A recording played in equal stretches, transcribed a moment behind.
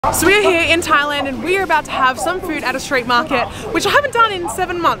So we are here in Thailand and we are about to have some food at a street market, which I haven't done in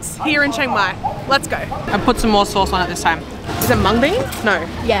 7 months here in Chiang Mai. Let's go. I put some more sauce on it this time. Is it mung bean? No.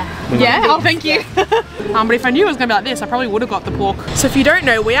 Yeah. Yeah? Oh, thank you. But if I knew it was going to be like this, I probably would have got the pork. So if you don't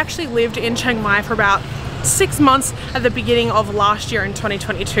know, we actually lived in Chiang Mai for about 6 months at the beginning of last year in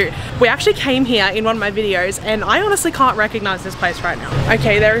 2022. We actually came here in one of my videos and I honestly can't recognize this place right now.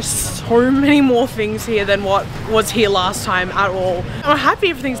 Okay, there is so many more things here than what was here last time at all. I'm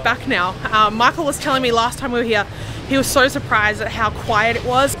happy everything's back now. Michael was telling me last time we were here, he was so surprised at how quiet it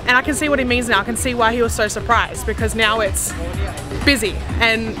was, and I can see what he means now. I can see why he was so surprised, because now it's busy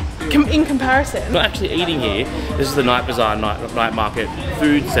and in comparison. We're not actually eating here. This is the Night Bazaar night market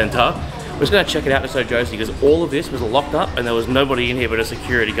food centre. We're just going to check it out to show Josie, because all of this was locked up and there was nobody in here but a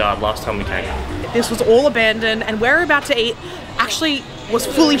security guard last time we came. This was all abandoned, and where we're about to eat actually was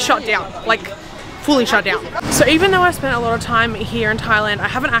fully shut down, like fully shut down. So even though I spent a lot of time here in Thailand, I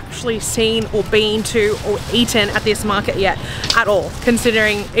haven't actually seen or been to or eaten at this market yet at all,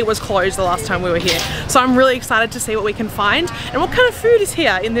 considering it was closed the last time we were here. So I'm really excited to see what we can find and what kind of food is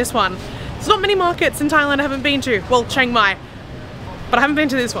here in this one. There's not many markets in Thailand I haven't been to, well, Chiang Mai, but I haven't been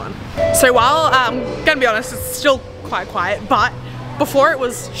to this one. So while, I'm gonna be honest, it's still quite quiet, but before it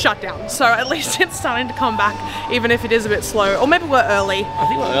was shut down. So at least it's starting to come back, even if it is a bit slow. Or maybe we're early. I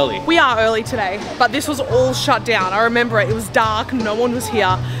think we're early. We are early today, but this was all shut down. I remember it was dark, no one was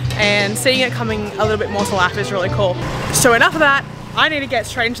here, and seeing it coming a little bit more to life is really cool. So enough of that. I need to get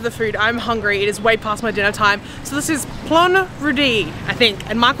straight into the food. I'm hungry. It is way past my dinner time. So this is Ploen, Rudee, I think.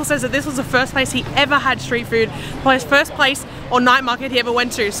 And Michael says that this was the first place he ever had street food. First place or night market he ever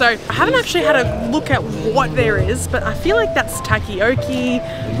went to. So I haven't actually had a look at what there is, but I feel like that's takoyaki.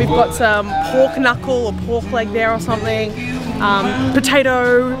 We've got some pork knuckle or pork leg there or something.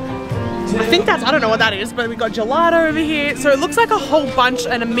 Potato. I think that's, I don't know what that is, but we've got gelato over here. So it looks like a whole bunch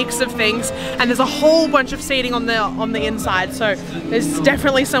and a mix of things, and there's a whole bunch of seating on the inside. So there's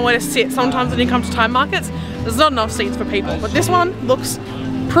definitely somewhere to sit. Sometimes when you come to Thai markets, there's not enough seats for people, but this one looks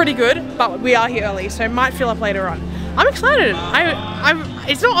pretty good, but we are here early, so it might fill up later on. I'm excited.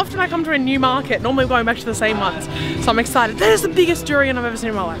 It's not often I come to a new market. Normally we're going back to the same ones. So I'm excited. That is the biggest durian I've ever seen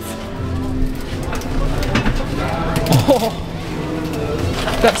in my life. Oh.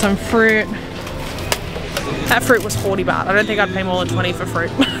 Got some fruit. That fruit was 40 baht. I don't think I'd pay more than 20 for fruit.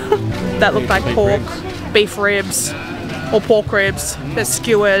 That looked like pork, beef ribs, or pork ribs. There's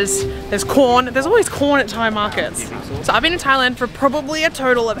skewers, there's corn. There's always corn at Thai markets. So I've been in Thailand for probably a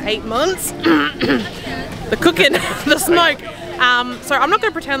total of 8 months. The cooking, the smoke. So I'm not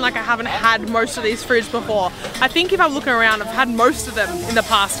going to pretend like I haven't had most of these foods before. I think if I'm looking around, I've had most of them in the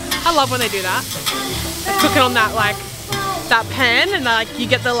past. I love when they do that. They're cooking on that that pan, and like you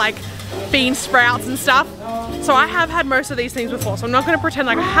get the like bean sprouts and stuff. So I have had most of these things before, so I'm not going to pretend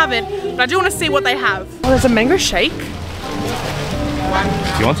like I haven't, but I do want to see what they have. Oh, there's a mango shake. Do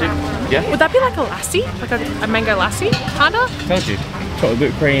you want to? Yeah. Would that be like a lassi? Like a mango lassi? Kinda? Told you. Chocolate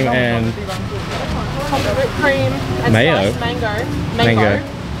whipped cream and chocolate whipped cream and mayo. Sliced mango.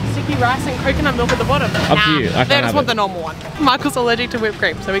 Sticky rice and coconut milk at the bottom. Up to you. I can't just want the normal one. Michael's allergic to whipped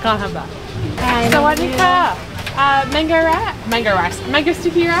cream, so we can't have that. Sawadee ka. Mango rice. Mango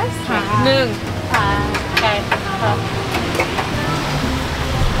sticky rice? Nung. Okay.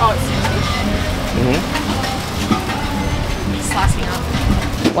 Oh, it's slicing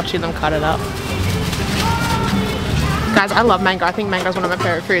up. Watching them cut it up. Guys, I love mango. I think mango is one of my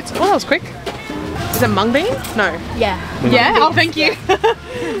favorite foods. Oh, that was quick. Is it mung bean? No. Yeah. Yeah? Oh, thank you.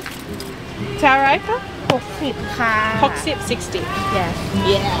 Tauraika? 60 ค่ะ Hoksip 60. Yeah.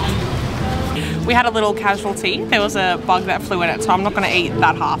 Yeah. We had a little casualty. There was a bug that flew in it, so I'm not going to eat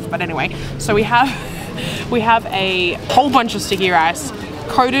that half. But anyway, so we have a whole bunch of sticky rice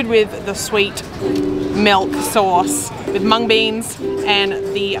coated with the sweet milk sauce with mung beans and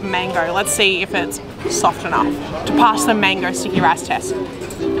the mango. Let's see if it's soft enough to pass the mango sticky rice test.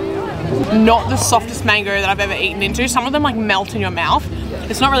 Not the softest mango that I've ever eaten into. Some of them like melt in your mouth.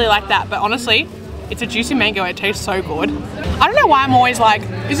 It's not really like that, but honestly, it's a juicy mango. It tastes so good. I don't know why I'm always like,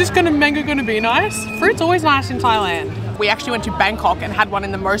 is this mango gonna be nice? Fruit's always nice in Thailand. We actually went to Bangkok and had one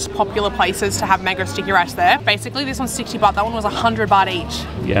in the most popular places to have mango sticky rice there. Basically, this one's 60 baht. That one was 100 baht each.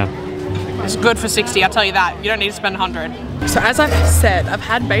 Yeah. It's good for 60, I'll tell you that. You don't need to spend 100. So as I've said, I've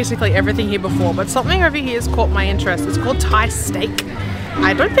had basically everything here before, but something over here has caught my interest. It's called Thai steak.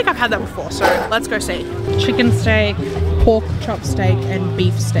 I don't think I've had that before, so let's go see. Chicken steak, pork chop steak, and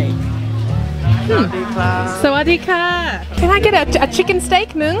beef steak. Sawadee ka. Can I get a chicken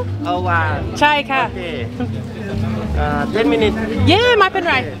steak, Nung? Oh wow. Chai ka. Okay. 10 minutes. Yeah, my pen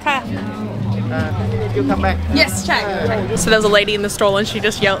right. Ka. You come back. Yes, Chiang. So there's a lady in the stall and she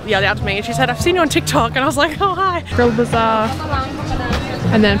just yelled out to me and she said, I've seen you on TikTok, and I was like, oh hi. Grilled Bazaar.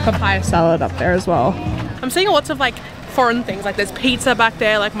 And then papaya salad up there as well. I'm seeing lots of like foreign things, like there's pizza back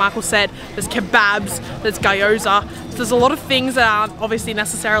there, like Michael said, there's kebabs, there's gyoza. So there's a lot of things that aren't obviously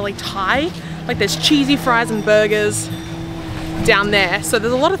necessarily Thai. Like there's cheesy fries and burgers down there. So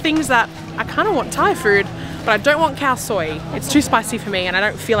there's a lot of things that I kind of want Thai food, but I don't want khao soi. It's too spicy for me and I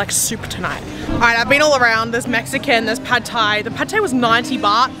don't feel like soup tonight. Alright, I've been all around. There's Mexican, there's pad Thai. The pad Thai was 90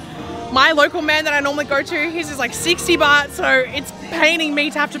 baht. My local man that I normally go to, his is like 60 baht, so it's paining me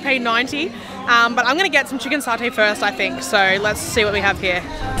to have to pay 90. But I'm gonna get some chicken satay first, I think. So let's see what we have here.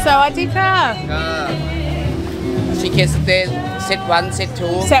 Sawadika. Chicken satay, set 1, set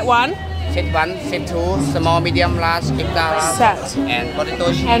 2. Set 1. Set 1, set 2. Small, medium, large, extra Set. and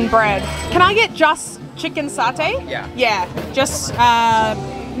potato cheese. And bread. Can I get just chicken satay? Yeah. Yeah, just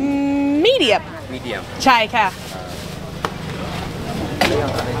medium. Medium. Chai ka.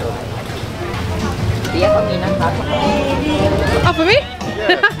 Oh, for me?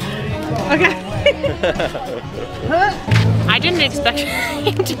 Yeah. Okay. I didn't expect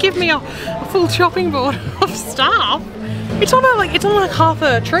him to give me a full chopping board of stuff. It's on like half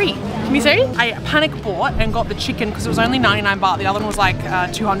a tree. Can you see? I panic bought and got the chicken because it was only 99 baht. The other one was like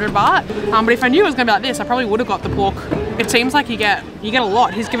 200 baht. But if I knew it was gonna be like this, I probably would have got the pork. It seems like you get a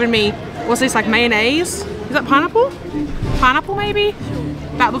lot. He's given me, what's this, like mayonnaise? Is that pineapple? Pineapple maybe?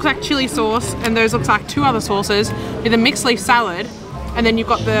 That looks like chili sauce, and those looks like 2 other sauces with a mixed leaf salad. And then you've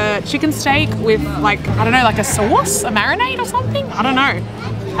got the chicken steak with like, I don't know, like a sauce, a marinade or something? I don't know.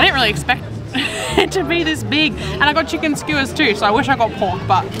 I didn't really expect it to be this big. And I got chicken skewers too, so I wish I got pork,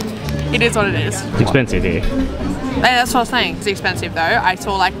 but it is what it is. It's expensive here. That's what I was saying. It's expensive though. I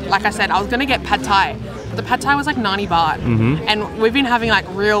saw like I said, I was gonna get pad Thai. But the pad Thai was like 90 baht. And we've been having like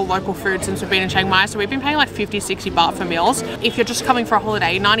real local food since we've been in Chiang Mai, so we've been paying like 50, 60 baht for meals. If you're just coming for a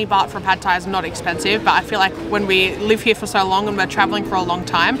holiday, 90 baht for pad Thai is not expensive, but I feel like when we live here for so long and we're traveling for a long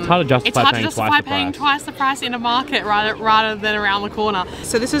time, it's hard to justify paying twice the price in a market rather than around the corner.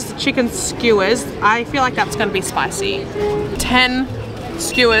 So this is the chicken skewers. I feel like that's gonna be spicy. 10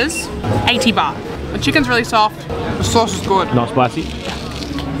 skewers, 80 baht. The chicken's really soft, the sauce is good. Not spicy?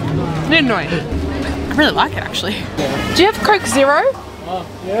 Annoying. I really like it actually. Do you have Coke Zero?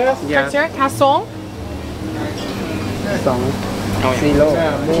 Yes. Coke Zero? Casson?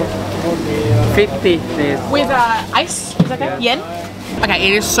 50 please. With ice? Is that okay? Yen? Okay,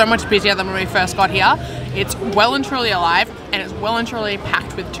 it is so much busier than when we first got here. It's well and truly alive, and it's well and truly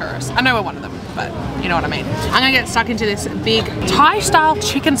packed with tourists. I know we're one of them, but you know what I mean. I'm gonna get stuck into this big Thai-style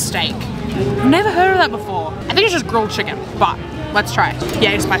chicken steak. I've never heard of that before. I think it's just grilled chicken, but let's try it.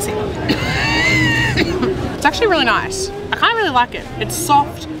 Yeah, it's spicy. It's actually really nice. I kind of really like it. It's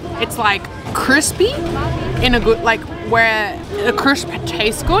soft. It's like crispy in a good, like where the crisp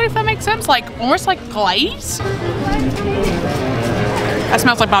tastes good, if that makes sense. Like almost like glaze. That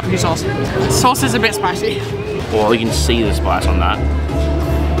smells like barbecue sauce. Sauce is a bit spicy. Well, you can see the spice on that.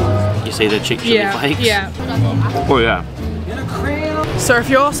 You see the chili flakes? Yeah. Oh yeah. So if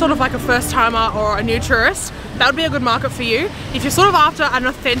you're sort of like a first timer or a new tourist, that would be a good market for you. If you're sort of after an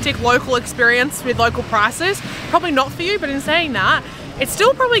authentic local experience with local prices, probably not for you, but in saying that, it's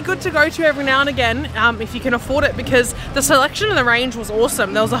still probably good to go to every now and again if you can afford it, because the selection and the range was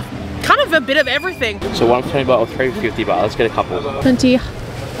awesome. There was a kind of a bit of everything. So 120 baht or 350 baht, let's get a couple. 20, 20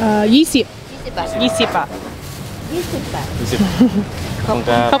 baht. ข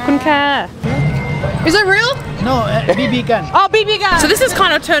อบคุณค่ะ Is it real? No, BB gun. Oh, BB gun. So this has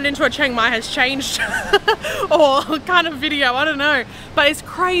kind of turned into a Chiang Mai has changed or kind of video, I don't know. But it's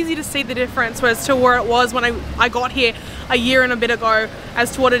crazy to see the difference as to where it was when I got here a year and a bit ago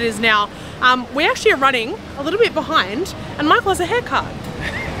as to what it is now. We actually are running a little bit behind, and Michael has a haircut.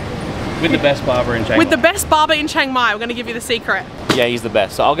 With the best barber in Chiang Mai. With the best barber in Chiang Mai. We're going to give you the secret. Yeah, he's the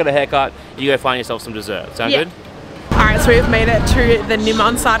best. So I'll get a haircut, you go find yourself some dessert. Sound good? Alright, so we've made it to the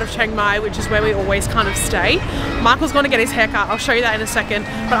Nimman side of Chiang Mai, which is where we always kind of stay. Michael's going to get his haircut, I'll show you that in a second,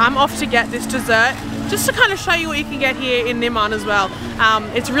 but I'm off to get this dessert just to kind of show you what you can get here in Nimman as well.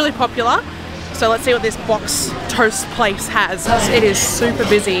 It's really popular, so let's see what this box toast place has. It is super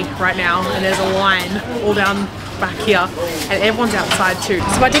busy right now, and there's a line all down back here, and everyone's outside too.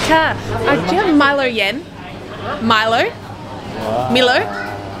 Swadika, do you have Milo Yen? Milo? Milo?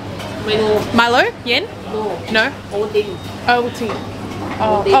 Milo? Yen? No? Ovaltine.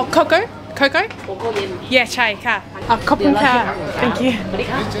 Oh, cocoa? Cocoa? Yeah, chai, ka. Kopun ka. Thank you.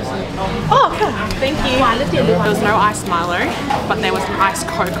 Oh, thank you. There was no iced Milo, but there was an iced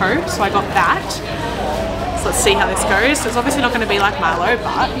cocoa, so I got that. So let's see how this goes. It's obviously not going to be like Milo,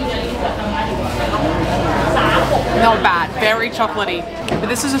 but Not bad, very chocolatey. But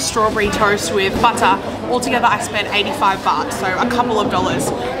this is a strawberry toast with butter. Altogether I spent 85 baht, so a couple of dollars.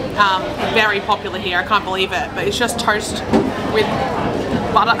 Very popular here, I can't believe it. But it's just toast with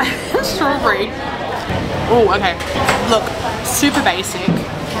butter and strawberry. Oh, okay. Look, super basic.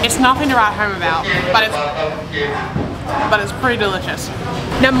 It's nothing to write home about, but it's pretty delicious.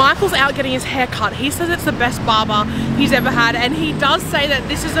 Now Michael's out getting his hair cut. He says it's the best barber he's ever had, and he does say that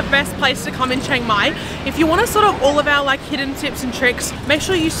this is the best place to come in Chiang Mai. If you want to sort of all of our like hidden tips and tricks, make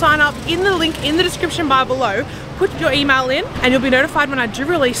sure you sign up in the link in the description bar below. Put your email in and you'll be notified when I do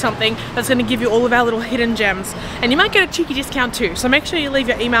release something that's going to give you all of our little hidden gems. And you might get a cheeky discount too. So make sure you leave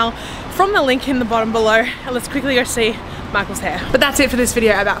your email from the link in the bottom below. And let's quickly go see Michael's hair. But that's it for this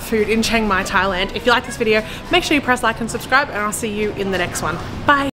video about food in Chiang Mai, Thailand. If you like this video, make sure you press like and subscribe, and I'll see you in the next one. Bye.